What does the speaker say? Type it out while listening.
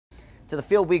To the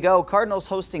field we go. Cardinals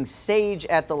hosting Sage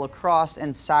at the Lacrosse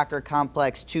and Soccer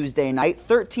Complex Tuesday night.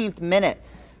 13th minute.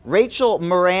 Rachel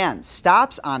Moran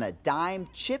stops on a dime,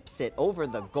 chips it over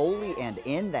the goalie and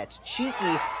in. That's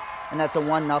cheeky, and that's a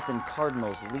 1-0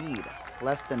 Cardinals lead.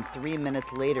 Less than 3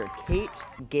 minutes later, Kate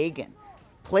Gagan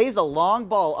plays a long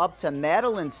ball up to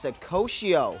Madeline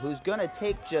Secotio, who's going to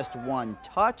take just one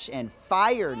touch and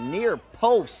fire near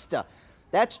post.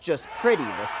 That's just pretty.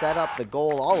 The setup, the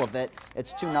goal, all of it.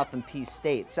 It's 2-0 Peace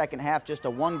State. Second half, just a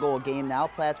one-goal game now.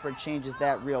 Plattsburgh changes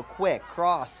that real quick.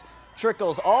 Cross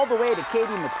trickles all the way to Katie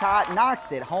Matat,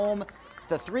 knocks it home.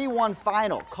 It's a 3-1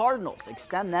 final. Cardinals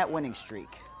extend that winning streak.